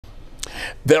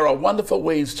There are wonderful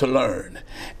ways to learn,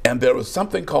 and there is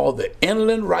something called the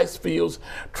Inland Rice Fields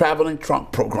Traveling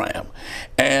Trunk Program.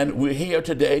 And we're here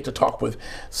today to talk with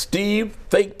Steve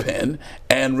Thigpen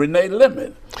and Renee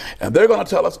Lemon. And they're going to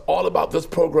tell us all about this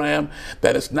program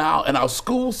that is now in our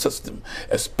school system,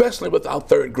 especially with our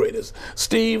third graders.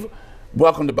 Steve,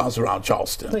 welcome to Bounce Around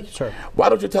Charleston. Thank you, sir. Why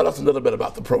don't you tell us a little bit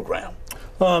about the program?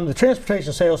 The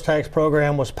Transportation Sales Tax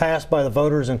Program was passed by the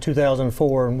voters in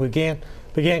 2004 and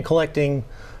began collecting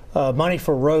money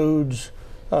for roads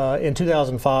in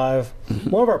 2005.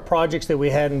 One of our projects that we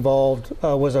had involved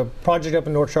was a project up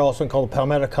in North Charleston called the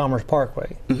Palmetto Commerce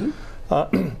Parkway.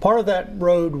 Part of that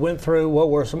road went through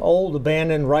what were some old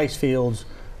abandoned rice fields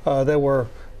that were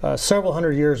several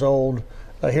hundred years old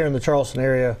here in the Charleston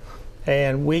area.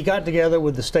 And we got together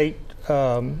with the state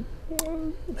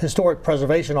Historic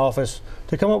Preservation Office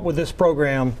to come up with this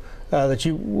program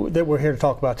that we're here to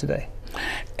talk about today.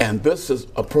 And this is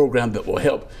a program that will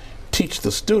help teach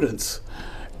the students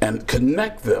and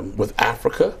connect them with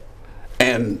Africa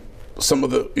and some of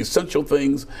the essential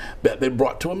things that they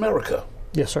brought to America.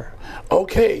 Yes, sir.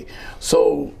 Okay,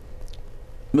 so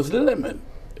Ms. Lemon,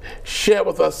 share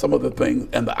with us some of the things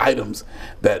and the items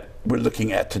that we're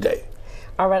looking at today.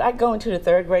 All right, I go into the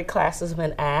third grade classes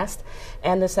when asked,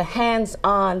 and it's a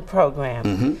hands-on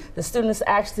program. The students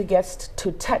actually get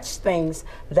to touch things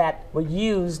that were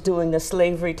used during the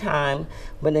slavery time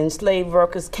when enslaved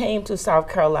workers came to South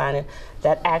Carolina.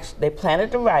 That actually they planted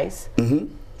the rice,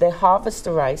 they harvested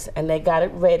the rice, and they got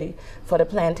it ready for the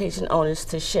plantation owners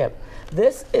to ship.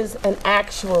 This is an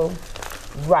actual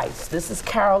rice. This is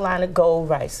Carolina Gold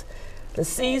rice. The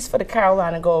seeds for the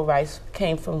Carolina Gold rice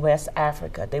came from West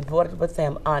Africa. They brought it with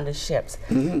them on the ships.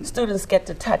 Students get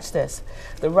to touch this.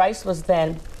 The rice was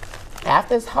then,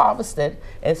 after it's harvested,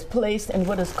 is placed in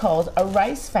what is called a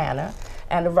rice fanner,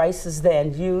 and the rice is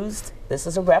then used. This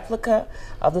is a replica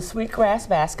of the sweetgrass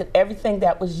basket. Everything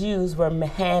that was used were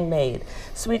handmade.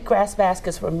 Sweetgrass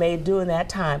baskets were made during that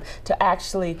time to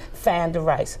actually fan the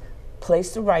rice.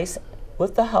 Place the rice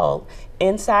with the hull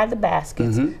inside the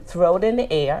baskets, throw it in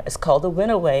the air. It's called the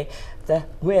winnoway. The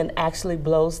wind actually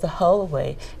blows the hull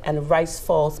away and the rice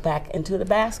falls back into the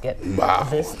basket. Wow.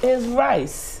 This is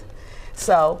rice.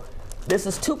 So this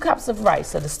is 2 cups of rice,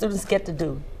 so the students get to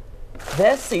do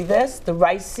this, see this, the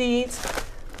rice seeds,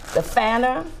 the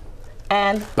fanner,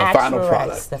 and the actual final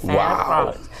rice, product. the final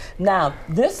product. Now,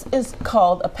 this is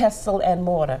called a pestle and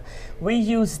mortar. We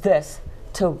use this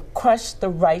to crush the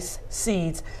rice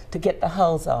seeds to get the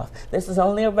hulls off. This is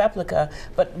only a replica,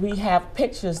 but we have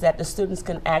pictures that the students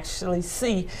can actually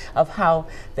see of how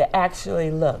they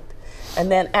actually looked. And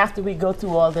then after we go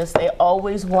through all this, they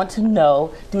always want to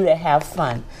know, do they have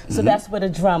fun? So that's where the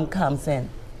drum comes in.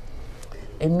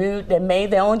 They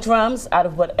made their own drums out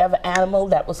of whatever animal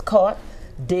that was caught,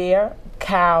 deer,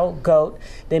 cow, goat.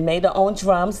 They made their own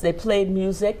drums, they played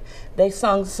music, they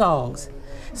sung songs.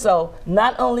 So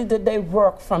not only did they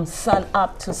work from sun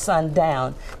up to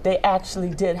sundown, they actually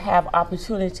did have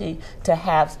opportunity to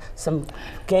have some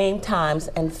game times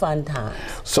and fun times.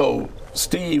 So,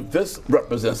 Steve, this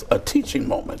represents a teaching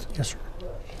moment. Yes, sir.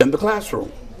 In the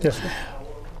classroom. Yes, sir.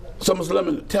 So, Ms.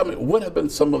 Lemon, tell me, what have been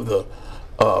some of the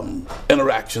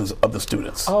interactions of the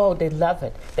students? Oh, they love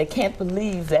it. They can't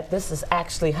believe that this is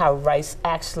actually how rice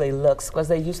actually looks, because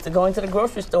they're used to going to the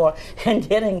grocery store and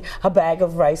getting a bag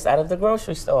of rice out of the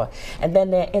grocery store. And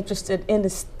then they're interested in the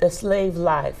slave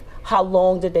life. How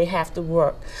long did they have to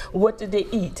work? What did they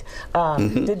eat?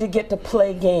 Did they get to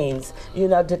play games? You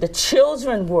know, did the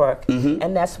children work?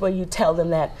 And that's where you tell them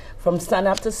that from sun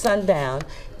up to sundown,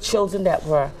 children that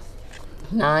were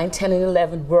 9, 10, and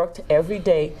 11 worked every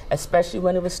day, especially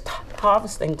when it was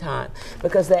harvesting time,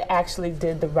 because they actually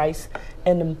did the rice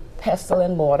in the pestle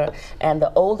and mortar, and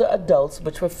the older adults,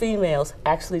 which were females,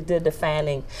 actually did the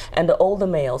fanning, and the older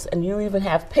males. And you even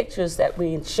have pictures that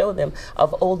we show them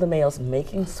of older males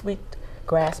making sweet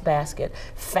grass basket,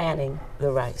 fanning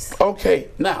the rice. Okay,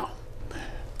 now,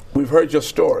 we've heard your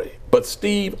story, but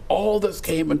Steve, all this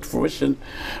came into fruition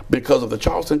because of the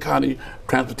Charleston County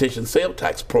Transportation Sales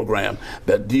Tax Program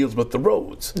that deals with the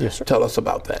roads. Yes, sir. Tell us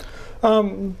about that.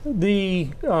 The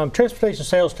Transportation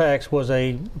Sales Tax was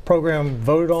a program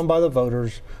voted on by the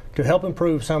voters to help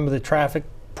improve some of the traffic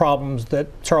problems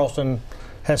that Charleston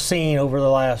has seen over the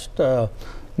last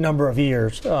number of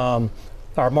years. Our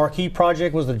marquee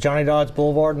project was the Johnny Dodds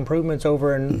Boulevard improvements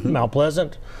over in Mount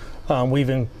Pleasant. We've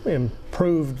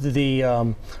improved the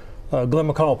Glen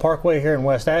McConnell Parkway here in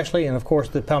West Ashley, and of course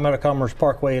the Palmetto Commerce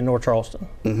Parkway in North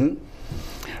Charleston.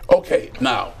 Okay,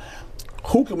 now,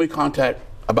 who can we contact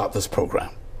about this program?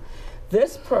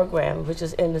 This program, which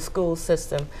is in the school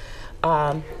system,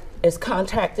 is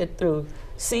contracted through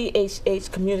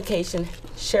CHH Communication,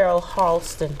 Cheryl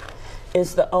Halston,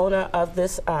 is the owner of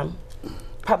this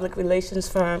public relations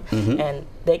firm, and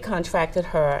they contracted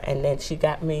her, and then she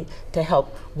got me to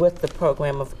help with the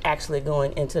program of actually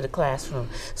going into the classroom.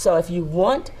 So if you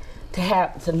want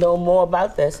to know more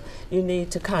about this, you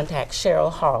need to contact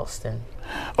Cheryl Halston.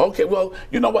 Okay, well,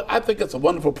 you know what? I think it's a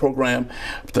wonderful program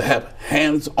to have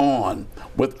hands-on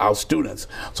with our students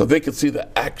so they can see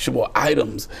the actual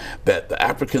items that the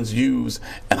Africans use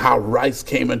and how rice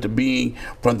came into being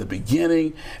from the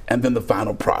beginning and then the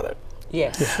final product.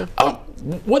 Yes.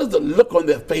 What is the look on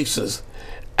their faces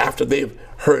after they've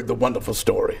heard the wonderful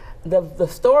story? The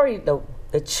story,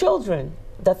 the children,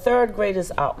 the third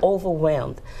graders are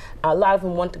overwhelmed. A lot of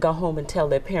them want to go home and tell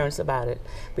their parents about it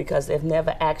because they've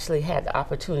never actually had the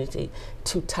opportunity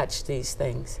to touch these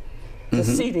things, to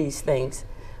see these things,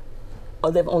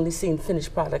 or they've only seen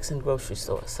finished products in grocery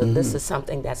stores. So this is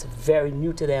something that's very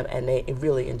new to them, and they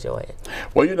really enjoy it.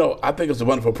 Well, you know, I think it's a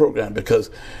wonderful program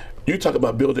because you talk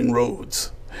about building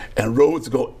roads, and roads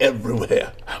go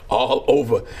everywhere, all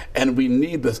over, and we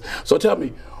need this. So tell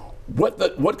me,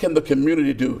 what can the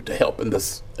community do to help in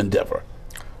this endeavor?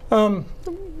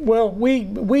 Well,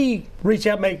 we reach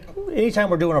out, anytime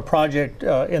we're doing a project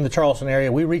in the Charleston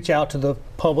area, we reach out to the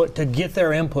public to get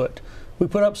their input. We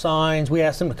put up signs, we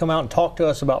ask them to come out and talk to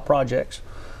us about projects.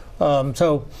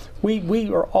 So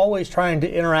we are always trying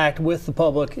to interact with the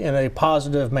public in a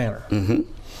positive manner.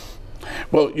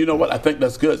 Well, you know what? I think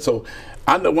that's good. So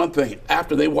I know one thing.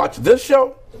 After they watch this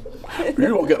show, you're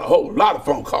going to get a whole lot of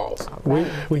phone calls.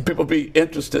 People being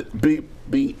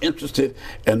interested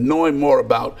in knowing more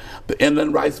about the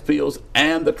inland rice fields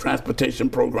and the transportation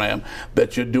program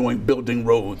that you're doing, building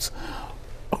roads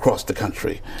across the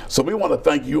country. So we want to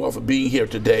thank you all for being here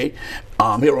today,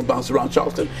 here on Bounce Around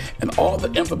Charleston, and all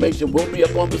the information will be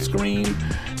up on the screen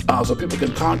so people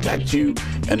can contact you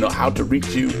and know how to reach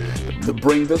you to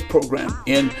bring this program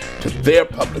into their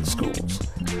public schools.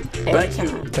 Thank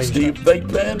you, Steve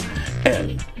Thigpen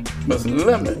and Ms.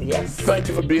 Lemon. Yes. Thank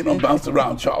you for being on Bounce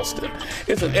Around Charleston.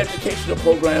 It's an educational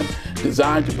program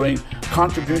designed to bring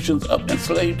contributions of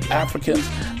enslaved Africans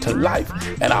to life,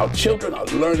 and our children are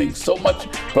learning so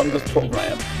much from this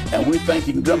program, and we're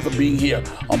thanking them for being here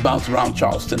on Bounce Around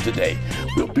Charleston today.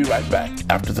 We'll be right back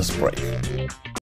after this break.